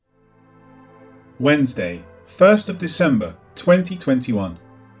Wednesday, 1st of December, 2021.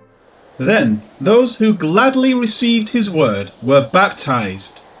 Then those who gladly received his word were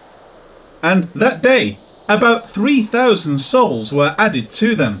baptized. And that day, about 3,000 souls were added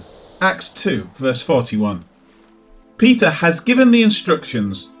to them. Acts 2, verse 41. Peter has given the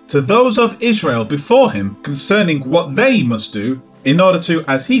instructions to those of Israel before him concerning what they must do in order to,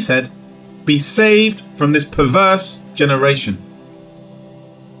 as he said, be saved from this perverse generation.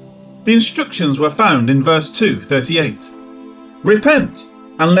 The instructions were found in verse 2:38. Repent,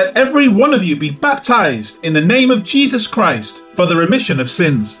 and let every one of you be baptized in the name of Jesus Christ for the remission of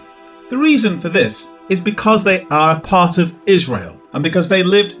sins. The reason for this is because they are a part of Israel, and because they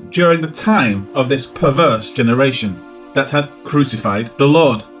lived during the time of this perverse generation that had crucified the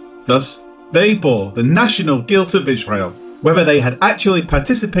Lord. Thus, they bore the national guilt of Israel, whether they had actually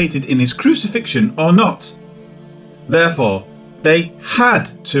participated in his crucifixion or not. Therefore, they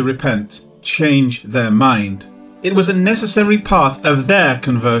had to repent, change their mind. It was a necessary part of their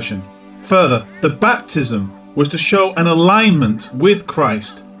conversion. Further, the baptism was to show an alignment with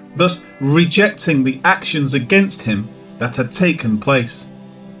Christ, thus rejecting the actions against him that had taken place.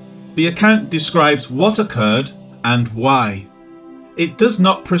 The account describes what occurred and why. It does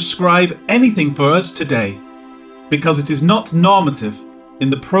not prescribe anything for us today, because it is not normative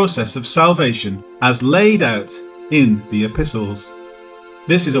in the process of salvation as laid out in the epistles.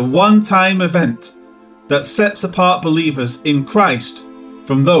 This is a one-time event that sets apart believers in Christ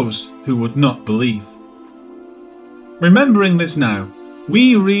from those who would not believe. Remembering this now,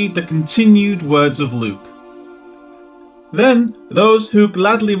 we read the continued words of Luke. Then those who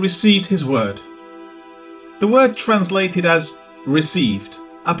gladly received his word. The word translated as received,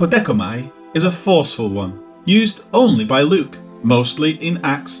 apodekomai, is a forceful one, used only by Luke, mostly in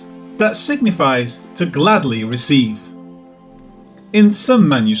Acts, that signifies to gladly receive. In some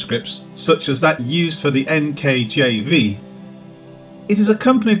manuscripts, such as that used for the NKJV, it is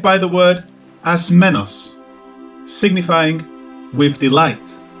accompanied by the word asmenos, signifying with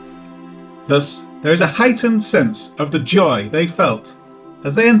delight. Thus, there is a heightened sense of the joy they felt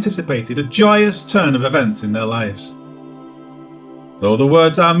as they anticipated a joyous turn of events in their lives. Though the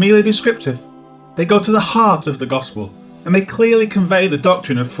words are merely descriptive, they go to the heart of the gospel, and they clearly convey the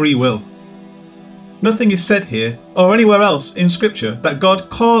doctrine of free will. Nothing is said here or anywhere else in Scripture that God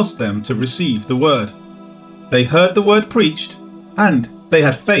caused them to receive the word. They heard the word preached, and they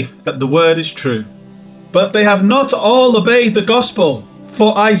had faith that the word is true. But they have not all obeyed the gospel,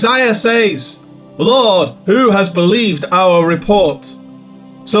 for Isaiah says, "Lord, who has believed our report?"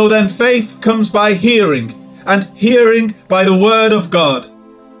 So then faith comes by hearing, and hearing by the word of God.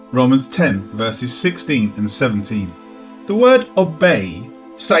 Romans 10 verses 16 and 17. The word obey,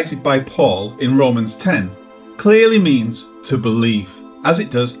 cited by Paul in Romans 10, clearly means to believe, as it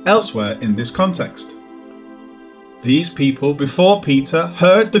does elsewhere in this context. These people before Peter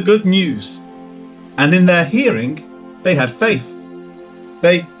heard the good news, and in their hearing they had faith.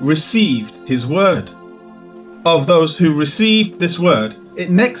 They received his word. Of those who received this word,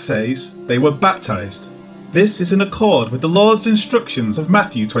 it next says they were baptized. This is in accord with the Lord's instructions of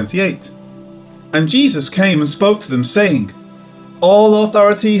Matthew 28. And Jesus came and spoke to them, saying, "All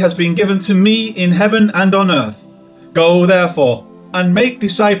authority has been given to me in heaven and on earth. Go therefore and make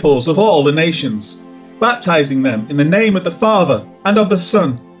disciples of all the nations, baptizing them in the name of the Father and of the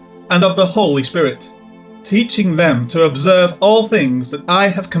Son and of the Holy Spirit, teaching them to observe all things that I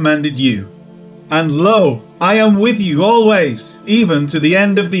have commanded you. And lo, I am with you always, even to the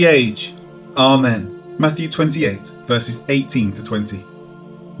end of the age. Amen." Matthew 28, verses 18 to 20.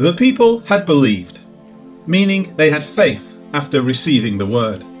 The people had believed, meaning they had faith after receiving the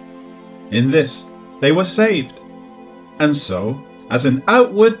word. In this, they were saved. And so, as an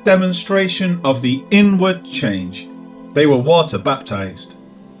outward demonstration of the inward change, they were water baptized.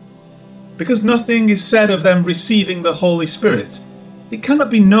 Because nothing is said of them receiving the Holy Spirit, it cannot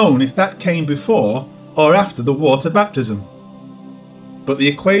be known if that came before or after the water baptism. But the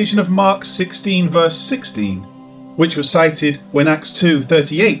equation of Mark 16 verse 16, which was cited when Acts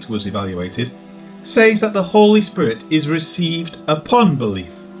 2:38 was evaluated, says that the Holy Spirit is received upon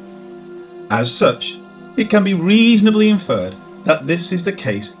belief. As such, it can be reasonably inferred that this is the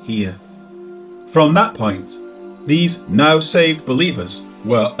case here. From that point, these now saved believers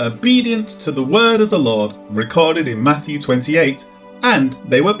were obedient to the word of the Lord recorded in Matthew 28, and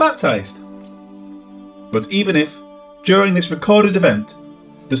they were baptized. But even if, during this recorded event,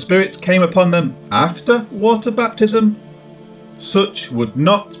 the Spirit came upon them after water baptism, such would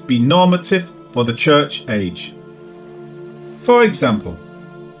not be normative for the church age. For example,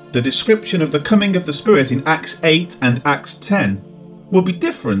 the description of the coming of the Spirit in Acts 8 and Acts 10 will be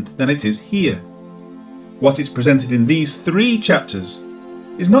different than it is here. what is presented in these 3 chapters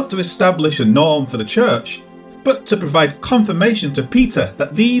is not to establish a norm for the church, but to provide confirmation to Peter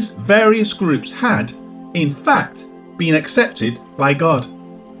that these various groups had, in fact, been accepted by God.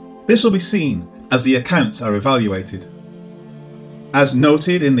 This will be seen as the accounts are evaluated. As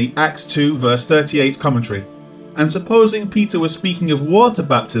noted in the Acts 2 verse 38 commentary, and supposing Peter was speaking of water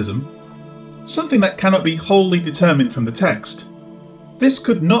baptism, something that cannot be wholly determined from the text, this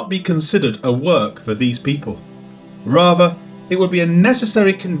could not be considered a work for these people. Rather, it would be a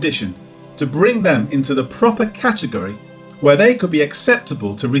necessary condition to bring them into the proper category where they could be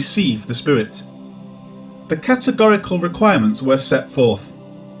acceptable to receive the Spirit. The categorical requirements were set forth.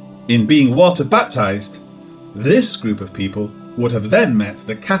 In being water baptized, this group of people would have then met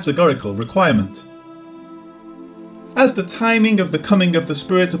the categorical requirement. As the timing of the coming of the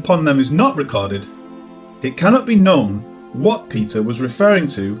Spirit upon them is not recorded, it cannot be known what Peter was referring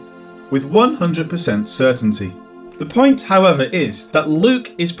to with 100% certainty. The point, however, is that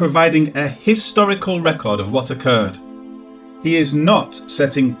Luke is providing a historical record of what occurred. He is not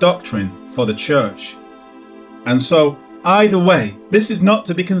setting doctrine for the church. And so, either way, this is not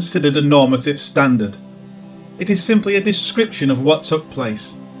to be considered a normative standard. It is simply a description of what took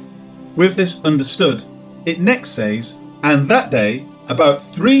place. With this understood, it next says, "And that day, about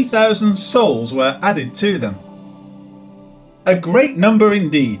 3,000 souls were added to them." A great number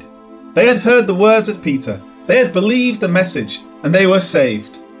indeed. They had heard the words of Peter. They had believed the message, and they were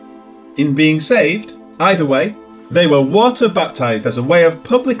saved. In being saved, either way, they were water baptized as a way of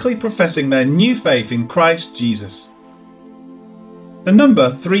publicly professing their new faith in Christ Jesus. The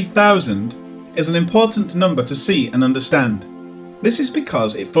number 3,000 is an important number to see and understand. This is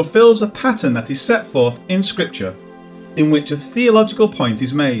because it fulfills a pattern that is set forth in Scripture, in which a theological point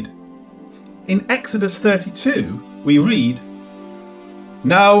is made. In Exodus 32, we read,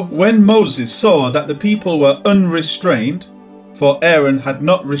 "Now when Moses saw that the people were unrestrained, for Aaron had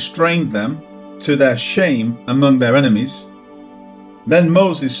not restrained them, to their shame among their enemies, then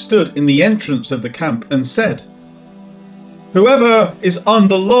Moses stood in the entrance of the camp and said, 'Whoever is on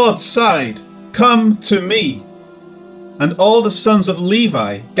the Lord's side, come to me.' And all the sons of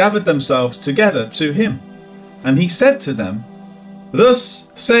Levi gathered themselves together to him. And he said to them, 'Thus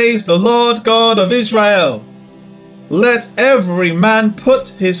says the Lord God of Israel, let every man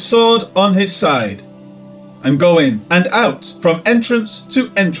put his sword on his side, and go in and out from entrance to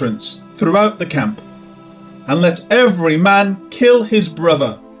entrance throughout the camp, and let every man kill his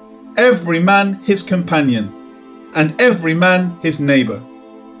brother, every man his companion, and every man his neighbour.'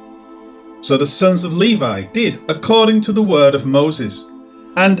 So the sons of Levi did according to the word of Moses,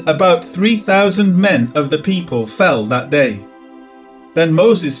 and about 3,000 men of the people fell that day. Then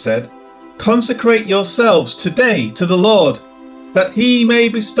Moses said, 'Consecrate yourselves today to the Lord, that he may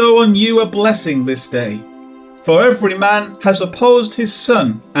bestow on you a blessing this day. For every man has opposed his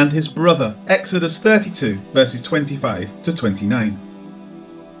son and his brother.'" Exodus 32, verses 25 to 29.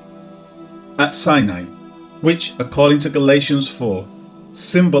 At Sinai, which, according to Galatians 4,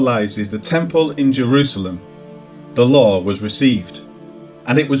 symbolizes the temple in Jerusalem, the law was received,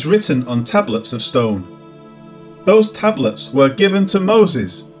 and it was written on tablets of stone. Those tablets were given to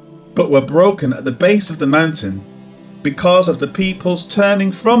Moses, but were broken at the base of the mountain because of the people's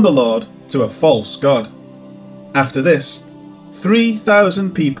turning from the Lord to a false god. After this,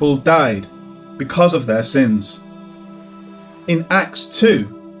 3,000 people died because of their sins. In Acts 2,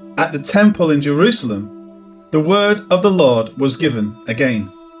 at the temple in Jerusalem, the word of the Lord was given again,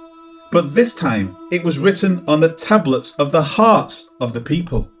 but this time it was written on the tablets of the hearts of the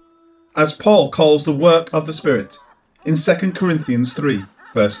people, as Paul calls the work of the Spirit in 2 Corinthians 3,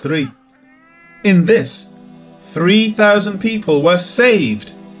 verse 3. In this, 3,000 people were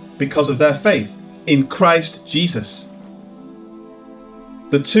saved because of their faith in Christ Jesus.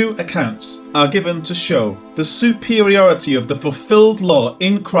 The 2 accounts are given to show the superiority of the fulfilled law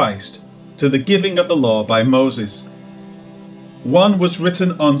in Christ to the giving of the law by Moses. One was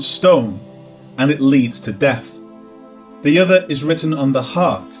written on stone, and it leads to death. The other is written on the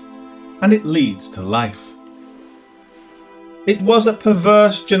heart, and it leads to life. It was a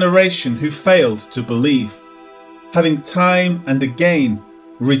perverse generation who failed to believe, having time and again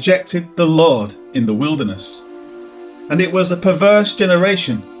rejected the Lord in the wilderness. And it was a perverse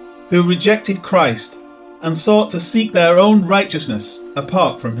generation who rejected Christ and sought to seek their own righteousness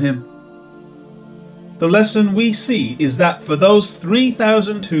apart from him. The lesson we see is that for those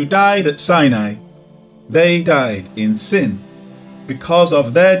 3,000 who died at Sinai, they died in sin because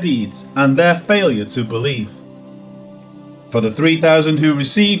of their deeds and their failure to believe. For the 3,000 who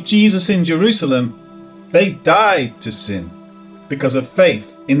received Jesus in Jerusalem, they died to sin because of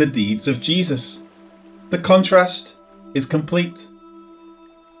faith in the deeds of Jesus. the contrast is complete.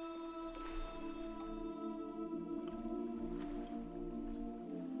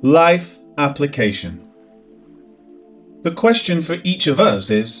 Life application. The question for each of us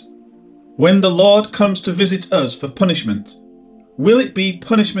is, when the Lord comes to visit us for punishment, will it be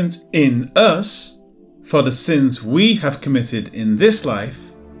punishment in us for the sins we have committed in this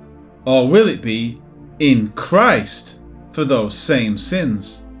life, or will it be in Christ for those same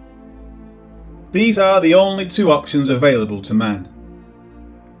sins? These are the only two options available to man.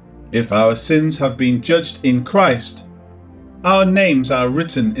 If our sins have been judged in Christ, our names are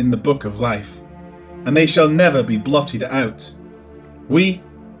written in the book of life, and they shall never be blotted out. We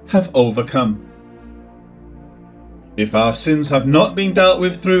have overcome. If our sins have not been dealt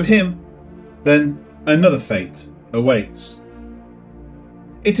with through him, then another fate awaits.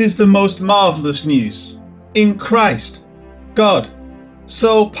 It is the most marvellous news. In Christ, God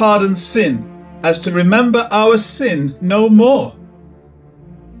so pardons sin as to remember our sin no more.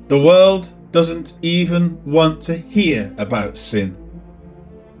 The world doesn't even want to hear about sin.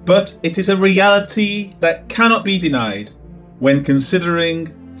 But it is a reality that cannot be denied when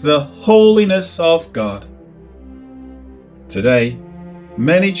considering the holiness of God. Today,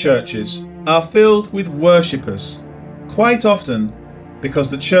 many churches are filled with worshippers, quite often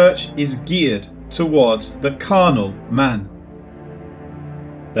because the church is geared towards the carnal man.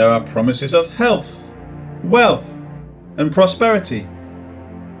 There are promises of health, wealth, and prosperity,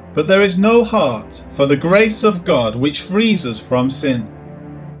 but there is no heart for the grace of God which frees us from sin.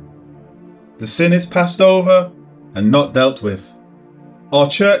 The sin is passed over and not dealt with, or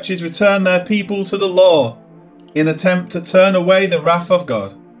churches return their people to the law in attempt to turn away the wrath of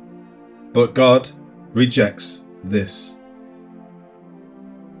God. But God rejects this.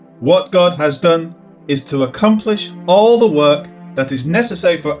 What God has done is to accomplish all the work that is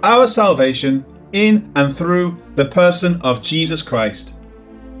necessary for our salvation in and through the person of Jesus Christ.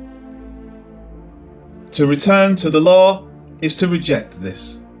 To return to the law is to reject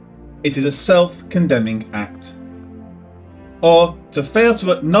this. It is a self-condemning act. Or to fail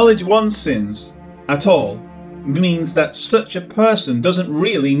to acknowledge one's sins at all means that such a person doesn't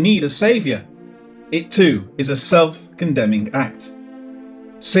really need a saviour. It too is a self-condemning act.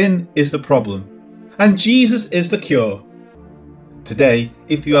 Sin is the problem, and Jesus is the cure. Today,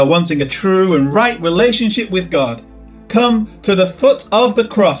 if you are wanting a true and right relationship with God, come to the foot of the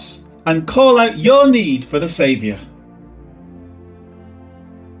cross and call out your need for the Saviour.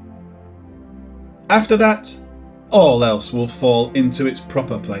 After that, all else will fall into its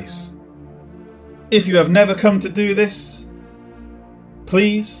proper place. If you have never come to do this,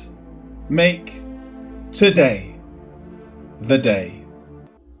 please make today the day.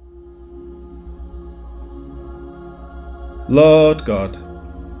 Lord God,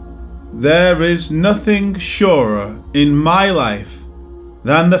 there is nothing surer in my life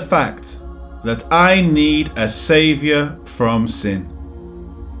than the fact that I need a Saviour from sin.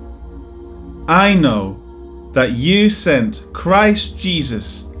 I know that you sent Christ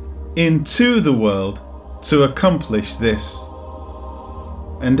Jesus into the world to accomplish this,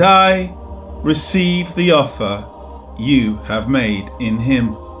 and I receive the offer you have made in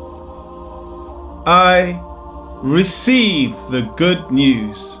him. I receive the good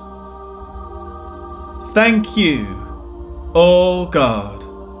news. Thank you, O God,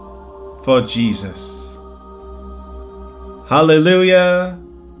 for Jesus. Hallelujah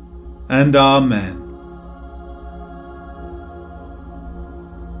and Amen.